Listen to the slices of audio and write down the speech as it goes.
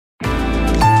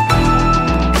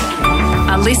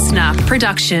listener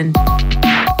production.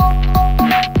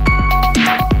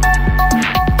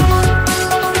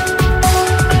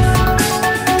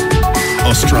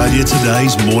 Australia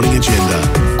Today's Morning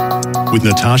Agenda with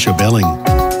Natasha Belling.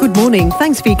 Good morning.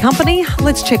 Thanks for your company.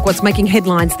 Let's check what's making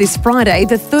headlines this Friday,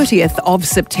 the 30th of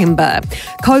September.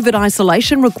 COVID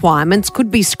isolation requirements could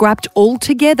be scrapped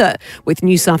altogether, with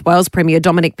New South Wales Premier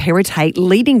Dominic Perrottet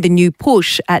leading the new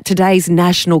push at today's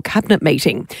National Cabinet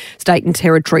meeting. State and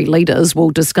Territory leaders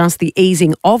will discuss the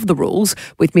easing of the rules,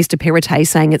 with Mr Perrottet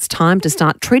saying it's time to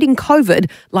start treating COVID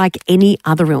like any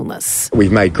other illness.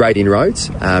 We've made great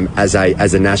inroads as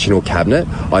a National Cabinet.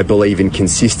 I believe in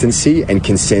consistency and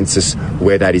consensus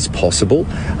where that is possible,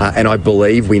 and I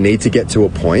believe we need to get to a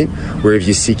point where if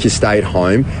you're sick, you stay at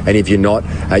home, and if you're not,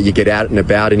 you get out and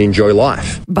about and enjoy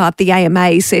life. But the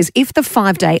AMA says if the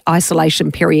 5-day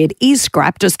isolation period is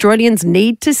scrapped, Australians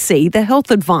need to see the health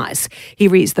advice.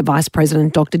 Here is the Vice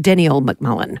President, Dr Danielle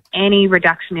McMullen. Any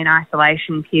reduction in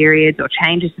isolation periods or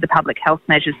changes to the public health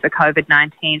measures for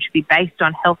COVID-19 should be based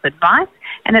on health advice,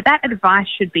 and that advice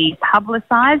should be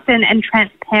publicised and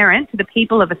transparent to the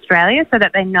people of Australia so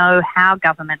that they know how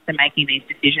governments are making these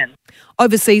decisions.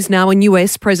 Overseas now, and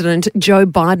US President Joe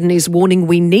Biden is warning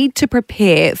we need to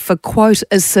prepare for, quote,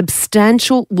 a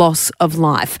substantial loss of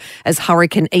life as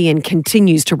Hurricane Ian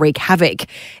continues to wreak havoc.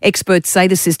 Experts say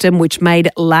the system, which made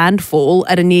landfall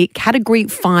at a near Category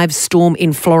 5 storm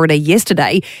in Florida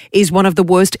yesterday, is one of the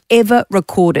worst ever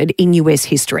recorded in US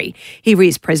history. Here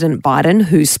is President Biden,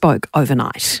 who spoke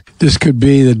overnight. This could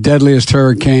be the deadliest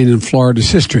hurricane in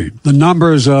Florida's history. The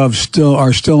numbers are still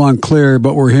unclear,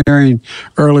 but we're hearing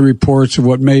early reports of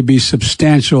what may be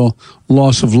substantial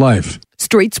loss of life.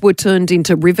 Streets were turned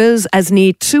into rivers as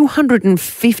near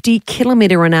 250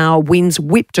 km/h winds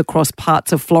whipped across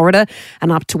parts of Florida,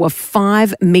 and up to a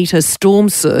 5-metre storm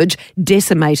surge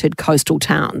decimated coastal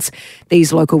towns.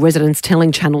 These local residents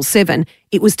telling Channel 7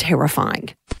 it was terrifying.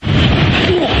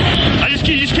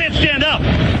 You just can't stand up.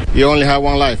 You only have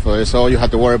one life, so all you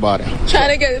have to worry about it.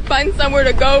 Trying to find somewhere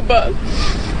to go, but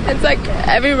it's like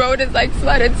every road is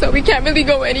flooded, so we can't really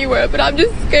go anywhere. But I'm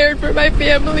just scared for my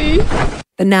family.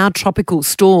 The now tropical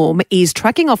storm is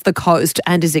tracking off the coast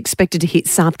and is expected to hit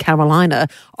South Carolina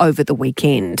over the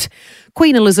weekend.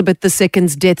 Queen Elizabeth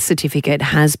II's death certificate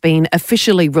has been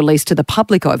officially released to the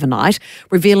public overnight,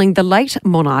 revealing the late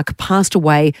monarch passed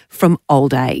away from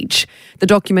old age. The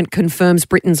document confirms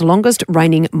Britain's longest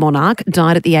reigning monarch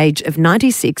died at the age of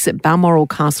 96 at Balmoral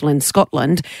Castle in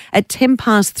Scotland at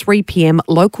 3 p.m.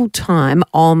 local time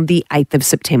on the 8th of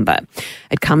September.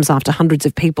 It comes after hundreds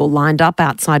of people lined up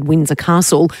outside Windsor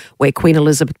Castle, where Queen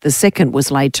Elizabeth II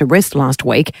was laid to rest last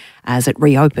week as it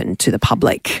reopened to the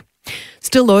public.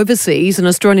 Still overseas, an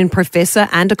Australian professor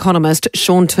and economist,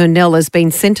 Sean Turnell, has been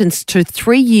sentenced to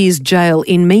 3 years jail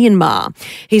in Myanmar.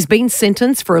 He's been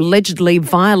sentenced for allegedly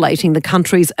violating the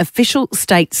country's Official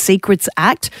State Secrets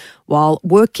Act while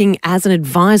working as an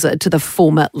advisor to the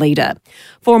former leader.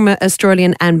 Former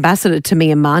Australian ambassador to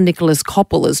Myanmar, Nicholas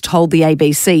Koppel, has told the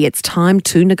ABC it's time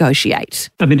to negotiate.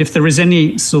 I mean, if there is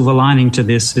any silver lining to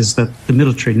this, is that the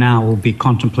military now will be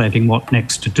contemplating what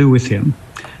next to do with him.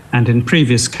 And in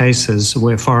previous cases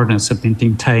where foreigners have been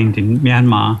detained in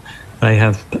Myanmar, they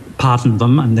have pardoned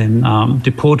them and then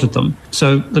deported them.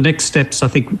 So the next steps, I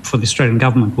think, for the Australian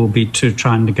government will be to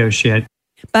try and negotiate.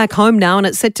 Back home now, and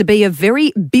it's set to be a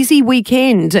very busy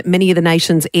weekend at many of the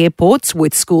nation's airports,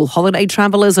 with school holiday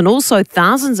travellers and also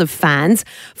thousands of fans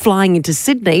flying into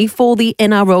Sydney for the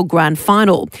NRL Grand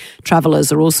Final.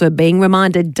 Travellers are also being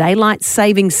reminded daylight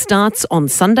saving starts on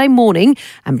Sunday morning,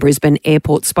 and Brisbane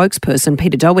Airport spokesperson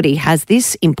Peter Doherty has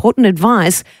this important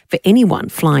advice for anyone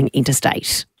flying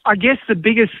interstate. I guess the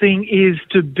biggest thing is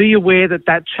to be aware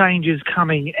that change is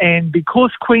coming, and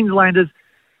because Queenslanders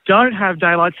don't have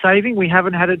daylight saving, we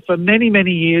haven't had it for many,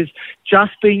 many years,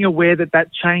 just being aware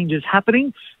that change is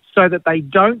happening so that they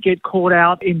don't get caught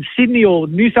out in Sydney or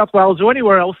New South Wales or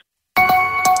anywhere else.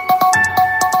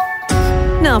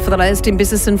 Now for the latest in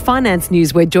business and finance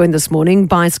news, we're joined this morning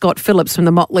by Scott Phillips from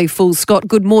the Motley Fool. Scott,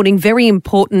 good morning. Very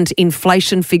important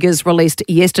inflation figures released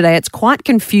yesterday. It's quite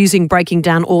confusing breaking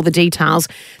down all the details.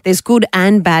 There's good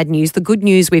and bad news. The good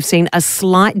news, we've seen a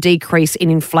slight decrease in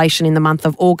inflation in the month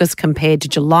of August compared to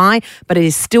July, but it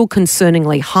is still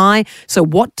concerningly high. So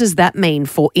what does that mean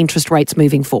for interest rates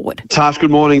moving forward? Tash, good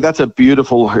morning. That's a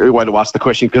beautiful way to ask the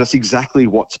question, because that's exactly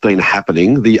what's been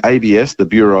happening. The ABS, the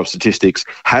Bureau of Statistics,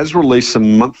 has released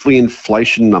some monthly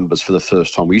inflation numbers for the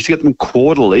first time. We used to get them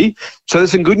quarterly. So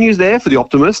there's some good news there for the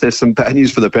optimists. There's some bad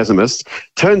news for the pessimists.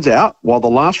 Turns out, while the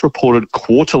last reported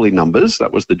quarterly numbers,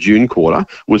 that was the June quarter,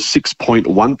 was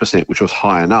 6.1%, which was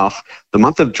high enough, The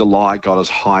month of July got as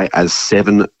high as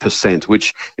 7%,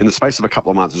 which in the space of a couple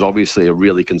of months is obviously a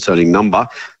really concerning number.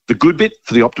 The good bit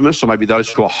for the optimists, or maybe those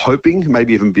who are hoping,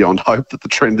 maybe even beyond hope, that the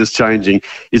trend is changing,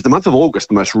 is the month of August,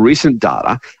 the most recent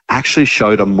data, actually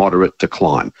showed a moderate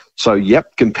decline. So,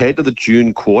 yep, compared to the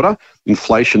June quarter,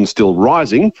 inflation's still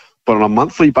rising, but on a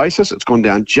monthly basis, it's gone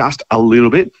down just a little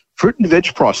bit. Fruit and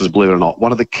veg prices, believe it or not,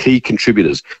 one of the key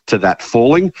contributors to that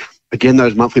falling. Again,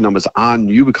 those monthly numbers are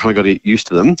new. We've kind of got to get used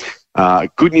to them.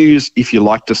 Good news if you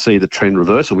like to see the trend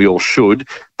reverse, and we all should,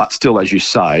 but still, as you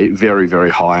say, very, very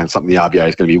high, and something the RBA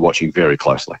is going to be watching very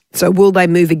closely. So will they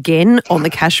move again on the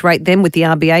cash rate then with the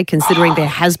RBA, considering there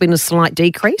has been a slight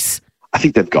decrease? I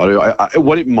think they've got to.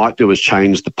 What it might do is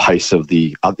change the pace of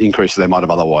the increases they might have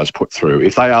otherwise put through.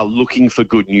 If they are looking for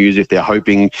good news, if they're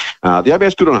hoping, the RBA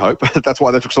is good on hope. That's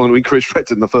why they took so long to increase rates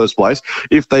in the first place.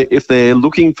 If they're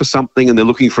looking for something and they're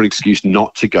looking for an excuse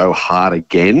not to go hard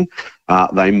again,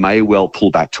 they may well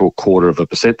pull back to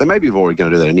 0.25%. They may be already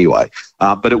going to do that anyway,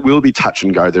 but it will be touch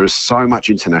and go. There is so much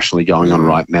internationally going on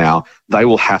right now. They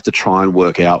will have to try and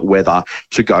work out whether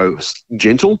to go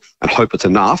gentle and hope it's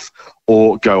enough,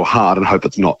 or go hard and hope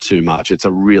it's not too much. It's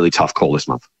a really tough call this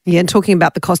month. Yeah, and talking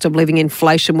about the cost of living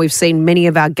inflation, we've seen many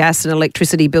of our gas and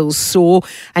electricity bills soar.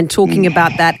 And talking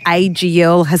about that,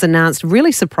 AGL has announced,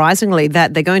 really surprisingly,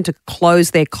 that they're going to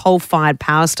close their coal-fired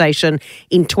power station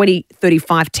in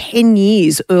 2035, 10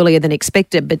 years earlier than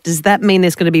expected. But does that mean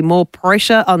there's going to be more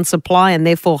pressure on supply and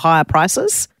therefore higher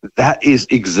prices? That is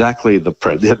exactly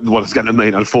what it's going to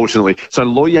mean, unfortunately. So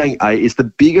Loy Yang A is the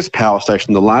biggest power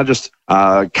station, the largest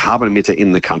carbon emitter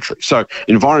in the country. So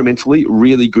environmentally,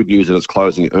 really good news that it's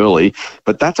closing early,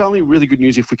 but that's only really good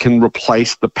news if we can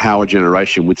replace the power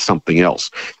generation with something else.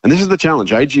 And this is the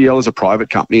challenge. AGL is a private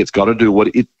company. It's got to do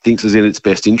what it thinks is in its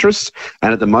best interests.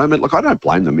 And at the moment, look, I don't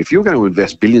blame them. If you're going to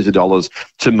invest billions of dollars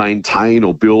to maintain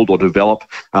or build or develop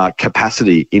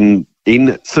capacity in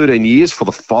 13 years for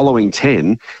the following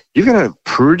 10, you've got a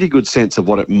pretty good sense of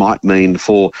what it might mean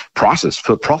for prices,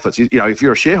 for profits. You know, if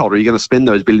you're a shareholder, you're going to spend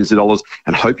those billions of dollars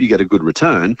and hope you get a good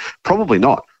return? Probably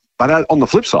not. But on the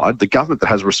flip side, the government that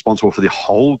has responsible for the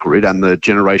whole grid and the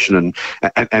generation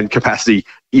and capacity,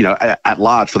 you know, at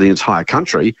large for the entire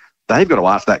country, they've got to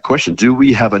ask that question. Do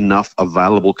we have enough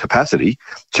available capacity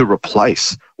to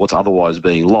replace what's otherwise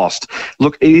being lost?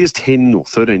 Look, it is 10 or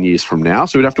 13 years from now,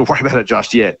 so we don't have to worry about it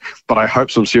just yet. But I hope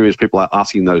some serious people are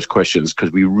asking those questions,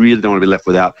 because we really don't want to be left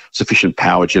without sufficient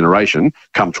power generation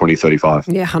come 2035.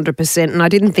 Yeah, 100%. And I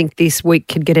didn't think this week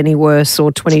could get any worse,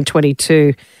 or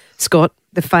 2022. Scott,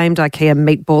 the famed IKEA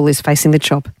meatball is facing the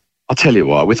chop. I'll tell you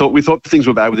what, we thought things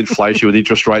were bad with inflation, with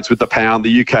interest rates, with the pound,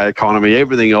 the UK economy,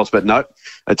 everything else, but no.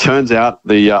 It turns out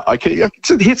the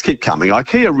IKEA, the hits keep coming.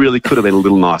 IKEA really could have been a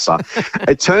little nicer.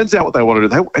 It turns out what they want to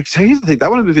do, here's the thing, they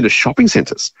want to move into shopping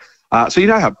centres. So you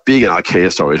know how big an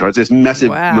IKEA store is, right? It's this massive,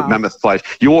 mammoth place.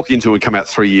 You walk into and come out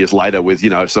 3 years later with, you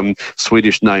know, some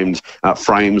Swedish named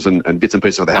frames and bits and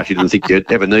pieces of the house you didn't think you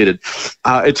ever needed.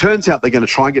 It turns out they're going to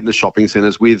try and get into shopping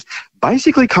centres with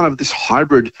basically kind of this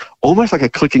hybrid, almost like a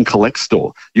click and collect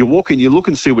store. You walk in, you look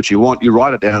and see what you want, you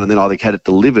write it down, and then either get it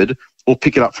delivered or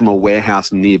pick it up from a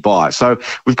warehouse nearby. So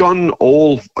we've gone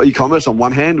all e-commerce on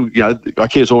one hand. You know,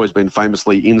 IKEA's always been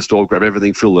famously in-store, grab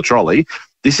everything, fill the trolley.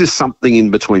 This is something in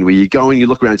between where you go and you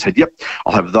look around and say, yep,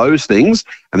 I'll have those things,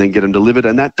 and then get them delivered.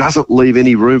 And that doesn't leave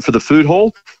any room for the food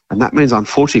hall. And that means,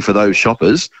 unfortunately, for those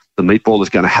shoppers, the meatball is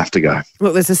going to have to go.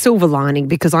 Look, there's a silver lining,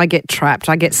 because I get trapped.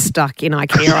 I get stuck in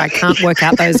IKEA. I can't work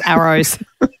out those arrows.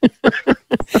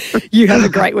 You have a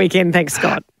great weekend. Thanks,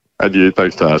 Scott. And you.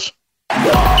 Thanks, Tash.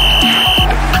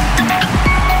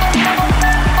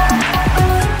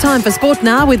 Time for sport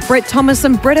now with Brett Thomas.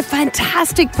 And Brett, a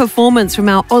fantastic performance from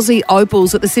our Aussie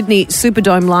Opals at the Sydney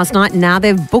Superdome last night. Now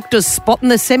they've booked a spot in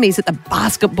the semis at the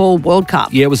Basketball World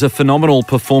Cup. Yeah, it was a phenomenal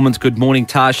performance. Good morning,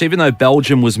 Tash. Even though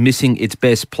Belgium was missing its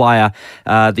best player,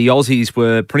 the Aussies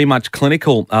were pretty much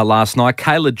clinical last night.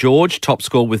 Kayla George, top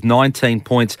scorer with 19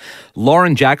 points.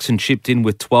 Lauren Jackson chipped in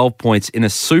with 12 points in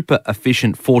a super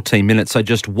efficient 14 minutes. So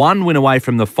just one win away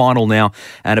from the final now,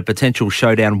 and a potential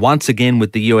showdown once again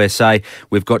with the USA.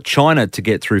 We've got China to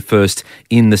get through first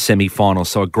in the semi-final.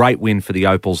 So a great win for the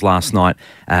Opals last night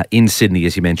in Sydney,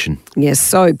 as you mentioned. Yes,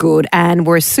 so good. And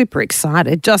we're super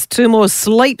excited. Just 2 more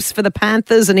sleeps for the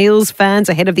Panthers and Eels fans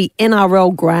ahead of the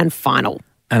NRL Grand Final.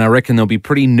 And I reckon there'll be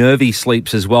pretty nervy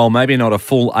sleeps as well. Maybe not a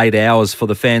full 8 hours for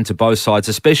the fans of both sides,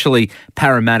 especially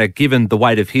Parramatta, given the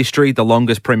weight of history, the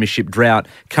longest premiership drought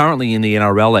currently in the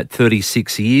NRL at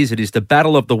 36 years. It is the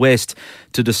Battle of the West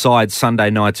to decide Sunday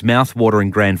night's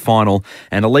mouth-watering grand final.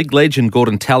 And a league legend,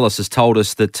 Gordon Tallis, has told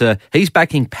us that he's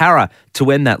backing Para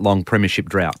to end that long premiership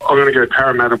drought. I'm going to go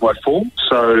Parramatta by 4.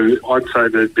 So I'd say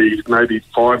there'd be maybe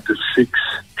 5 to 6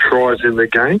 tries in the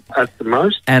game at the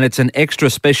most. And it's an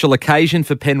extra special occasion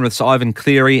for Penrith's Ivan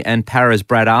Cleary and Para's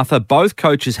Brad Arthur. Both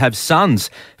coaches have sons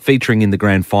featuring in the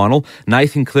grand final.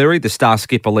 Nathan Cleary, the star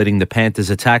skipper, leading the Panthers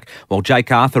attack, while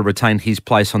Jake Arthur retained his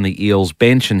place on the Eels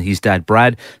bench, and his dad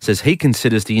Brad says he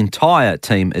considers the entire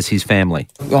team as his family.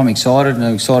 I'm excited and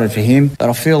I'm excited for him, but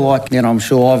I feel like, I'm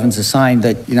sure Ivan's the same,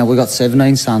 that, we've got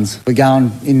 17 sons. We're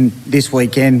going in this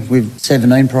weekend with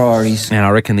 17 priorities. And I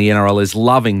reckon the NRL is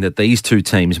loving that these two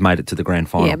teams made it to the grand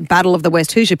final. Yeah, Battle of the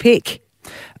West. Who's your pick?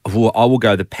 Well, I will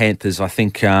go the Panthers. I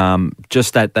think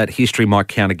just that history might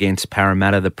count against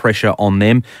Parramatta, the pressure on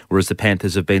them, whereas the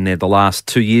Panthers have been there the last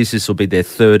 2 years. This will be their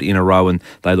third in a row, and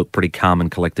they look pretty calm and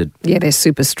collected. Yeah, they're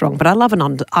super strong, but I love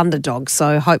an underdog,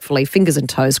 so hopefully fingers and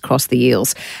toes cross the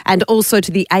Eels. And also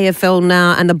to the AFL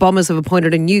now, and the Bombers have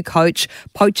appointed a new coach,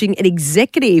 poaching an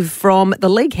executive from the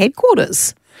league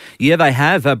headquarters. Yeah, they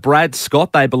have. Brad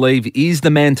Scott, they believe, is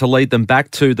the man to lead them back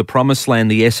to the promised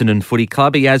land, the Essendon Footy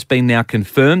Club. He has been now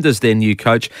confirmed as their new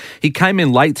coach. He came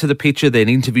in late to the picture, then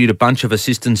interviewed a bunch of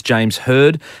assistants. James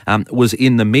Hurd was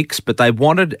in the mix, but they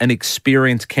wanted an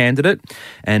experienced candidate,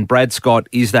 and Brad Scott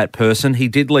is that person. He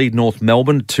did lead North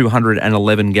Melbourne to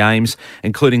 211 games,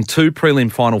 including 2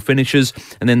 prelim final finishes,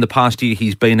 and then the past year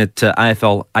he's been at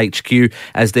AFL HQ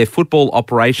as their football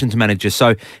operations manager.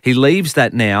 So he leaves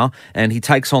that now, and he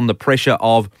takes on the pressure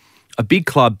of a big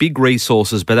club, big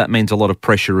resources, but that means a lot of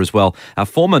pressure as well. Our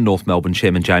former North Melbourne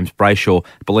chairman, James Brayshaw,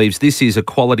 believes this is a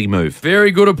quality move. Very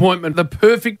good appointment. The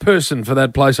perfect person for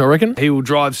that place, I reckon. He will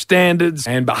drive standards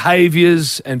and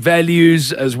behaviours and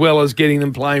values, as well as getting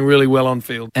them playing really well on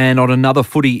field. And on another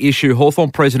footy issue,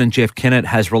 Hawthorn President Jeff Kennett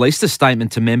has released a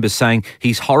statement to members saying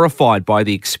he's horrified by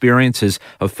the experiences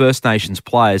of First Nations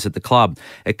players at the club.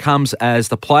 It comes as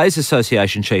the Players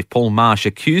Association chief, Paul Marsh,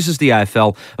 accuses the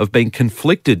AFL of being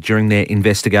conflicted during their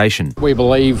investigation. We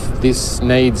believe this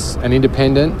needs an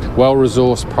independent,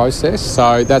 well-resourced process,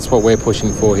 so that's what we're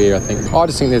pushing for here, I think. I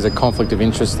just think there's a conflict of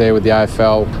interest there with the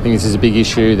AFL. I think this is a big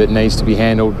issue that needs to be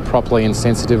handled properly and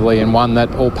sensitively, and one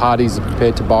that all parties are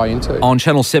prepared to buy into. On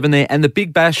Channel 7 there, and the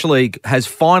Big Bash League has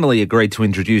finally agreed to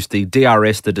introduce the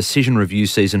DRS, the decision review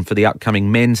season, for the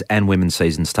upcoming men's and women's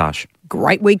seasons, Tash.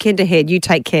 Great weekend ahead. You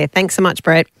take care. Thanks so much,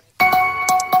 Brett.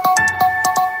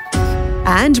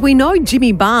 And we know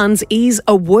Jimmy Barnes is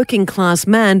a working class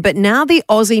man, but now the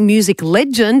Aussie music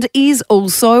legend is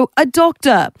also a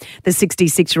doctor. The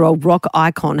 66-year-old rock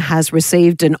icon has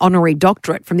received an honorary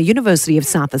doctorate from the University of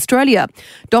South Australia.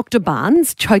 Dr.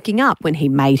 Barnes choking up when he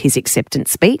made his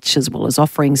acceptance speech, as well as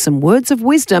offering some words of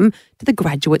wisdom to the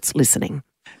graduates listening.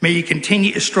 May you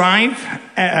continue to strive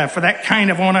for that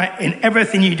kind of honour in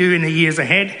everything you do in the years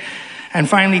ahead. And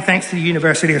finally, thanks to the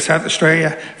University of South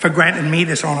Australia for granting me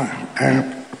this honour.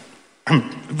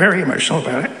 I'm very emotional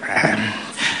about it.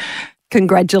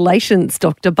 Congratulations,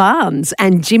 Dr. Barnes.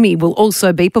 And Jimmy will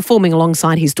also be performing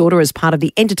alongside his daughter as part of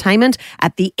the entertainment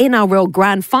at the NRL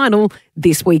Grand Final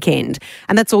this weekend.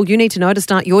 And that's all you need to know to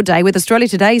start your day with Australia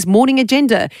Today's Morning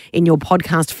Agenda in your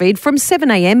podcast feed from 7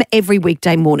 a.m. every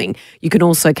weekday morning. You can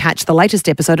also catch the latest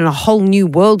episode in a whole new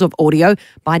world of audio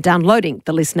by downloading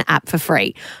the Listener app for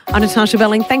free. I'm Natasha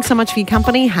Belling. Thanks so much for your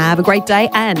company. Have a great day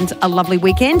and a lovely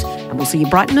weekend. And we'll see you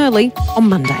bright and early on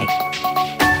Monday.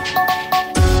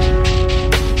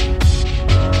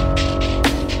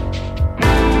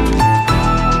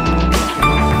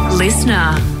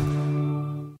 Listener.